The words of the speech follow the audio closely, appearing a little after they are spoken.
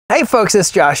Hey folks, it's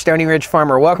Josh, Stoney Ridge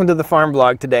Farmer. Welcome to the farm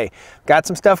vlog today. Got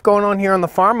some stuff going on here on the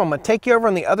farm. I'm gonna take you over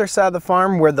on the other side of the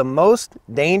farm where the most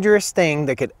dangerous thing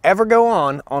that could ever go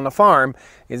on the farm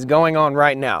is going on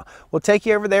right now. We'll take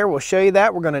you over there, we'll show you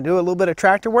that. We're gonna do a little bit of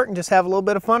tractor work and just have a little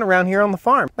bit of fun around here on the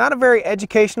farm. Not a very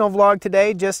educational vlog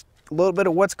today, just a little bit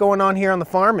of what's going on here on the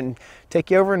farm and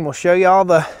take you over and we'll show you all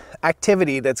the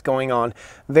activity that's going on.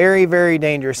 Very, very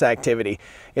dangerous activity.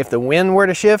 If the wind were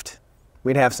to shift,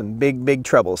 we'd have some big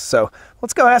troubles. So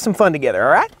let's go have some fun together,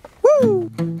 all right? Woo!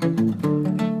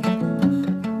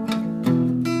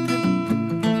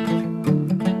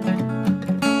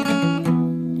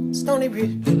 Stoney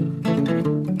Ridge,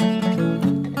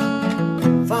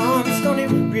 farm, Stoney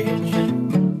Ridge,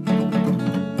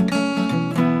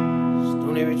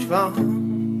 Stoney Ridge farm.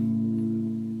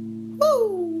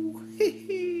 Woo!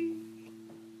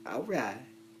 All right.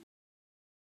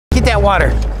 Get that water.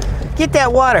 Get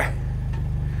that water.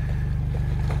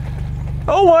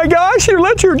 Oh my gosh, you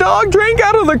let your dog drink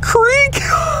out of the creek?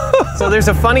 So there's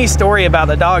a funny story about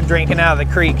the dog drinking out of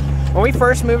the creek. When we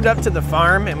first moved up to the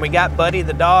farm and we got Buddy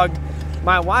the dog,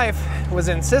 my wife was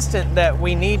insistent that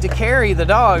we need to carry the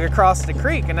dog across the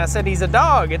creek. And I said, he's a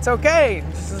dog, it's okay.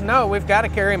 And she says, no, we've got to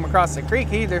carry him across the creek.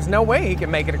 There's no way he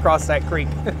can make it across that creek.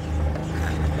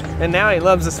 And now he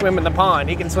loves to swim in the pond.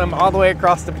 He can swim all the way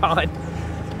across the pond.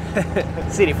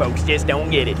 City folks just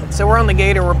don't get it. So we're on the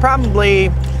gator. We're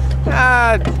probably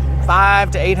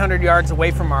 500 to 800 yards away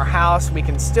from our house. We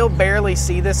can still barely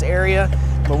see this area,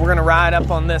 but we're gonna ride up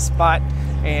on this spot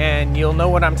and you'll know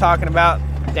what I'm talking about.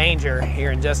 Danger here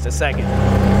in just a second.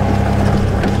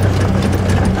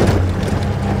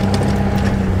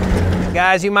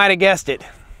 Guys, you might have guessed it,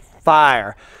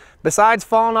 fire. Besides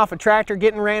falling off a tractor,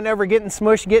 getting ran over, getting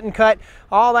smushed, getting cut,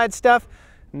 all that stuff,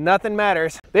 nothing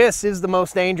matters. This is the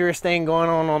most dangerous thing going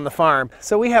on the farm.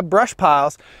 So we have brush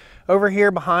piles over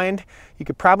here behind. You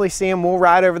could probably see them. We'll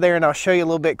ride over there and I'll show you a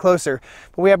little bit closer.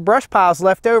 But we have brush piles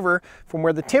left over from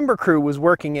where the timber crew was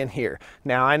working in here.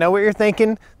 Now I know what you're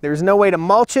thinking. There's no way to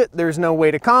mulch it. There's no way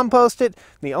to compost it.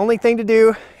 The only thing to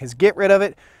do is get rid of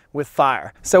it with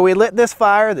fire. So we lit this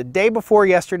fire the day before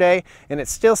yesterday and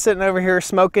it's still sitting over here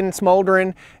smoking,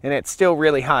 smoldering, and it's still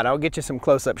really hot. I'll get you some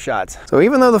close-up shots. So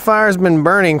even though the fire's been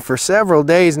burning for several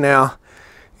days now,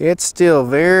 it's still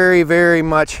very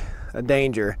much a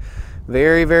danger.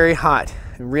 Very hot.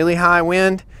 And really high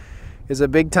wind is a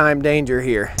big time danger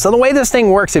here. So the way this thing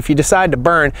works, if you decide to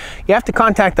burn, you have to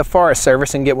contact the Forest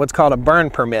Service and get what's called a burn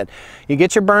permit. You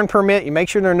get your burn permit, you make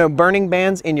sure there are no burning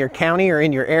bans in your county or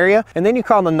in your area, and then you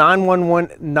call the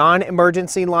 911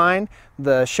 non-emergency line,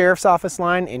 the sheriff's office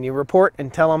line, and you report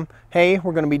and tell them, hey,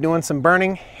 we're going to be doing some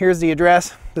burning. Here's the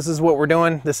address. This is what we're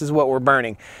doing. This is what we're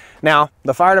burning. Now,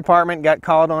 the fire department got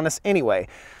called on us anyway.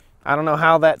 I don't know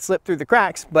how that slipped through the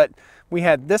cracks, but we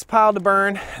had this pile to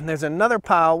burn, and there's another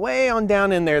pile way on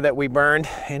down in there that we burned,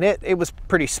 and it was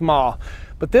pretty small.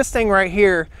 But this thing right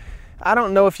here, I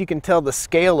don't know if you can tell the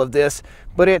scale of this,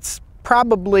 but it's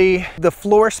probably the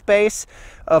floor space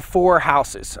of 4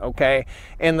 houses, okay?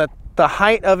 And the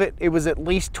height of it, it was at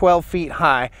least 12 feet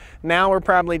high. Now we're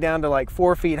probably down to like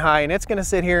 4 feet high, and it's gonna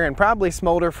sit here and probably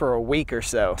smolder for a week or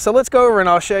so. So let's go over and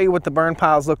I'll show you what the burn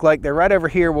piles look like. They're right over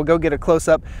here. We'll go get a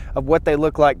close-up of what they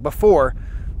look like before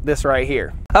this right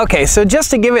here. Okay, so just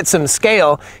to give it some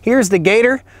scale, here's the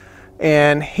gator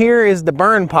and here is the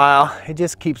burn pile. It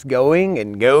just keeps going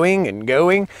and going and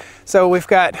going. So we've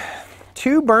got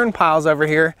 2 burn piles over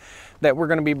here that we're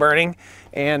gonna be burning.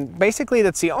 And basically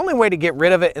that's the only way to get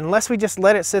rid of it unless we just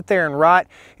let it sit there and rot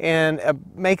and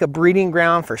make a breeding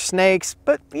ground for snakes.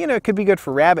 But you know, it could be good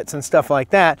for rabbits and stuff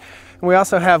like that. And we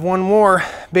also have one more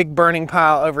big burning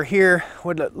pile over here.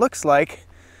 What it looks like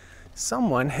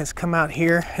someone has come out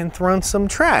here and thrown some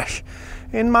trash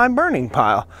in my burning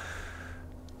pile.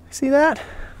 See that?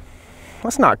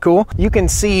 That's not cool. You can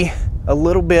see a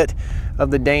little bit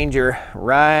of the danger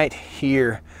right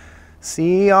here.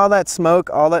 See all that smoke,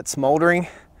 all that smoldering?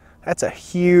 That's a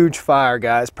huge fire,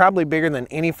 guys. Probably bigger than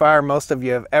any fire most of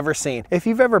you have ever seen. If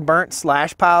you've ever burnt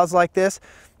slash piles like this,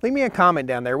 leave me a comment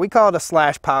down there. We call it a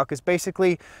slash pile because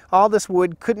basically all this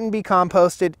wood couldn't be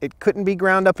composted, it couldn't be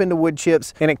ground up into wood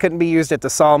chips, and it couldn't be used at the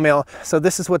sawmill. So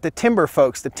this is what the timber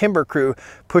folks, the timber crew,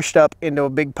 pushed up into a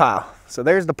big pile. So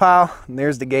there's the pile and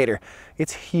there's the gator.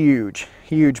 It's huge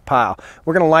pile.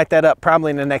 We're gonna light that up probably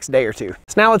in the next day or two.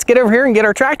 So now let's get over here and get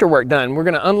our tractor work done. We're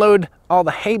gonna unload all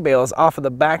the hay bales off of the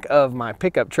back of my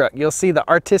pickup truck. You'll see the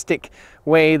artistic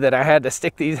way that I had to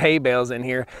stick these hay bales in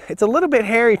here. It's a little bit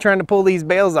hairy trying to pull these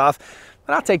bales off,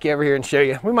 but I'll take you over here and show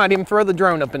you. We might even throw the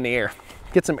drone up in the air.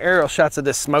 Get some aerial shots of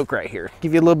this smoke right here.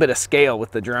 Give you a little bit of scale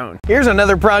with the drone. Here's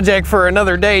another project for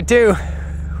another day too.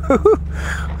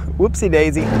 Whoopsie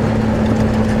daisy.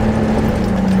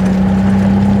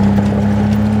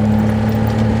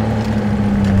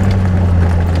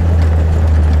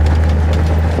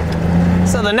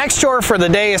 So the next chore for the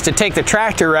day is to take the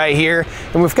tractor right here,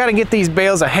 and we've got to get these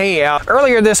bales of hay out.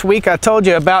 Earlier this week I told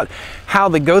you about how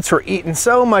the goats were eating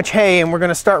so much hay, and we're going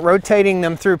to start rotating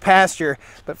them through pasture.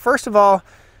 But first of all,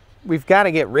 we've got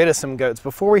to get rid of some goats.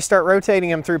 Before we start rotating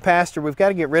them through pasture, we've got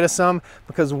to get rid of some,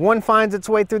 because one finds its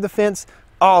way through the fence,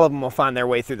 all of them will find their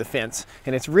way through the fence,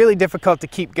 and it's really difficult to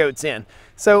keep goats in.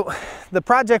 So the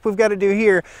project we've got to do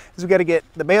here is we've got to get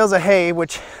the bales of hay,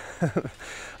 which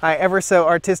I ever so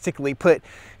artistically put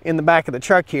in the back of the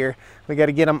truck here. We got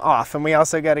to get them off, and we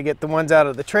also got to get the ones out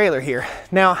of the trailer here.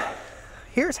 Now,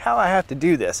 here's how I have to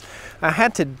do this. I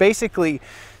had to basically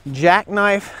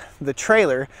jackknife the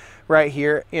trailer right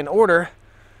here in order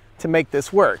to make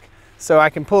this work. So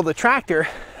I can pull the tractor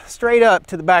straight up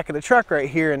to the back of the truck right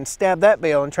here and stab that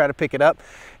bale and try to pick it up.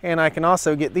 And I can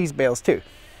also get these bales too.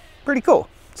 Pretty cool.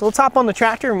 So let's hop on the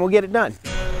tractor and we'll get it done.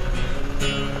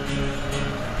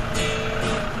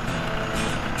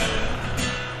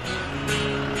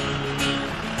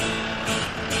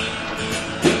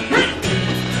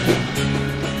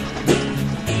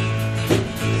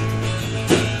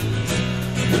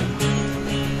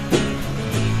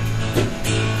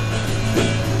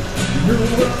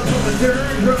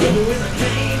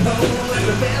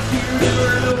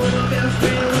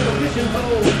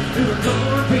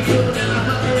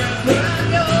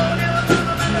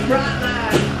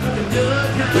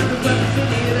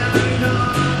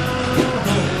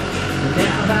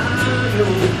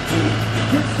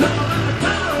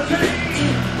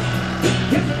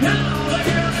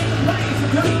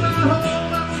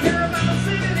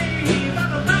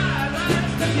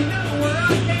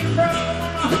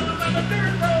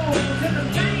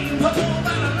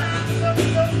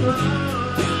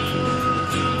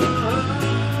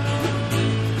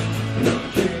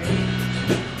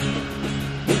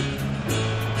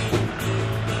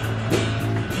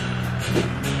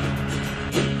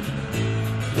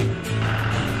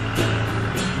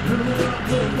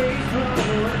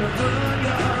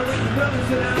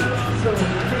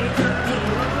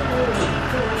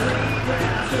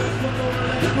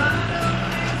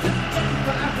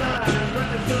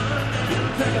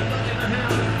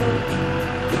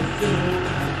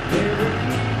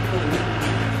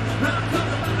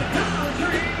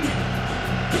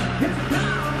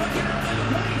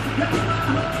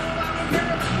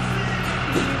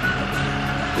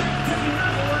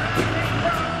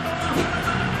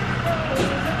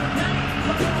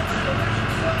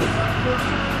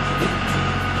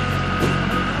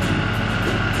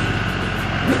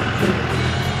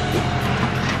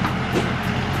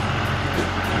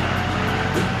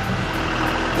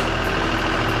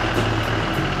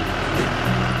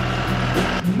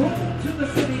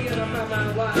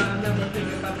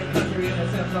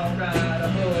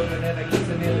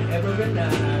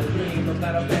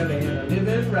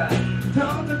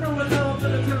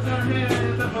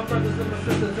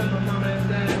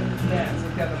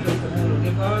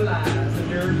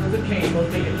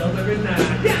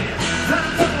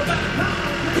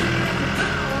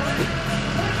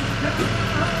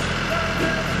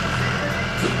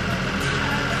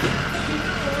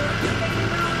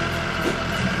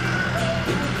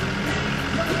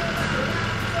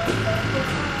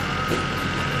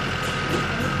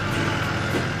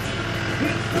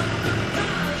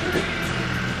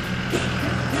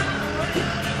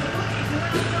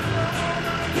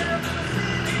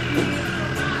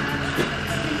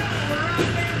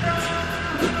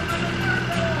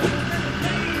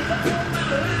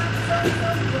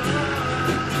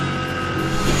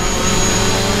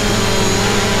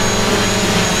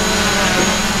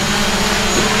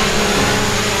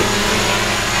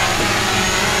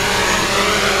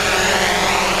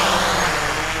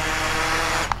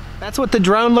 That's what the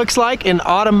drone looks like in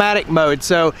automatic mode.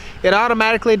 So it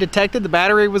automatically detected the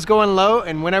battery was going low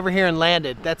and went over here and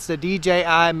landed. That's the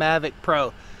DJI Mavic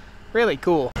Pro. Really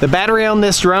cool. The battery on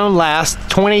this drone lasts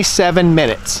 27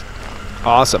 minutes.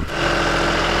 Awesome.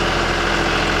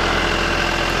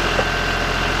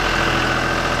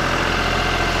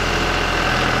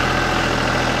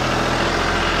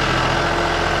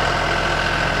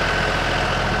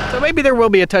 Maybe there will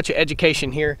be a touch of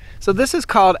education here. So this is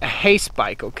called a hay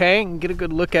spike, okay? Get a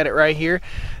good look at it right here.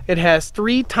 It has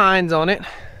 3 tines on it.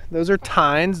 Those are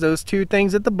tines, those 2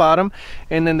 things at the bottom,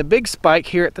 and then the big spike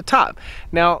here at the top.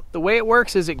 Now, the way it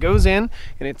works is it goes in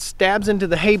and it stabs into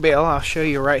the hay bale. I'll show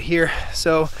you right here.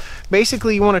 So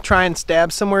basically you want to try and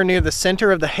stab somewhere near the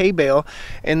center of the hay bale,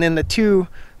 and then the 2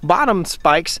 bottom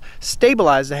spikes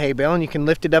stabilize the hay bale and you can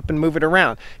lift it up and move it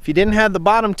around. If you didn't have the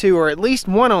bottom two, or at least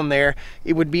one on there,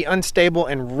 it would be unstable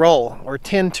and roll, or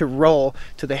tend to roll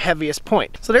to the heaviest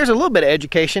point. So there's a little bit of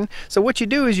education. So what you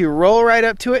do is you roll right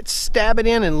up to it, stab it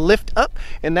in and lift up,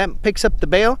 and that picks up the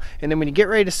bale. And then when you get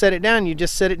ready to set it down, you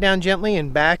just set it down gently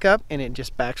and back up, and it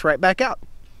just backs right back out.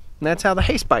 And that's how the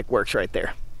hay spike works right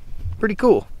there. Pretty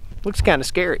cool. Looks kind of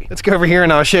scary. Let's go over here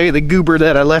and I'll show you the goober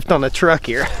that I left on the truck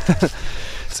here.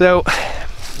 So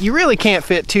you really can't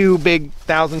fit two big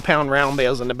 1,000-pound round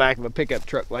bales in the back of a pickup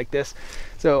truck like this.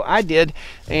 So I did,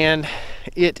 and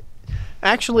it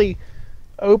actually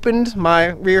opened my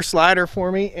rear slider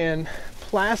for me and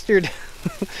plastered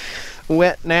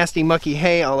wet, nasty, mucky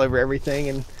hay all over everything.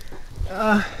 And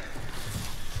I'm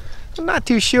not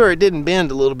too sure it didn't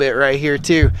bend a little bit right here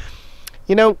too.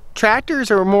 You know, tractors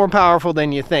are more powerful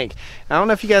than you think. I don't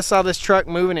know if you guys saw this truck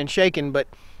moving and shaking, but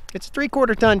it's a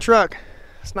 3/4 ton truck.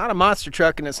 It's not a monster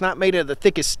truck, and it's not made of the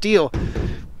thickest steel.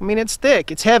 I mean, it's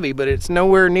thick, it's heavy, but it's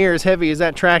nowhere near as heavy as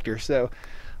that tractor. So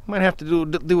I might have to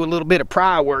do a little bit of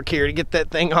pry work here to get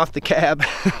that thing off the cab.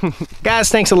 Guys,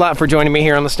 thanks a lot for joining me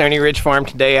here on the Stoney Ridge Farm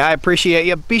today. I appreciate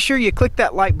you. Be sure you click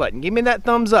that like button. Give me that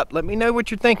thumbs up. Let me know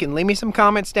what you're thinking. Leave me some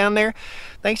comments down there.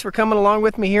 Thanks for coming along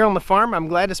with me here on the farm. I'm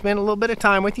glad to spend a little bit of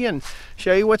time with you and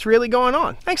show you what's really going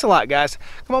on. Thanks a lot, guys.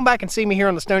 Come on back and see me here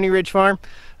on the Stoney Ridge Farm.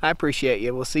 I appreciate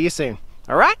you. We'll see you soon.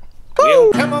 All right?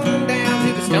 Well, come on down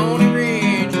to the Stoney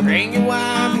Ridge, bring your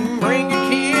wife and bring your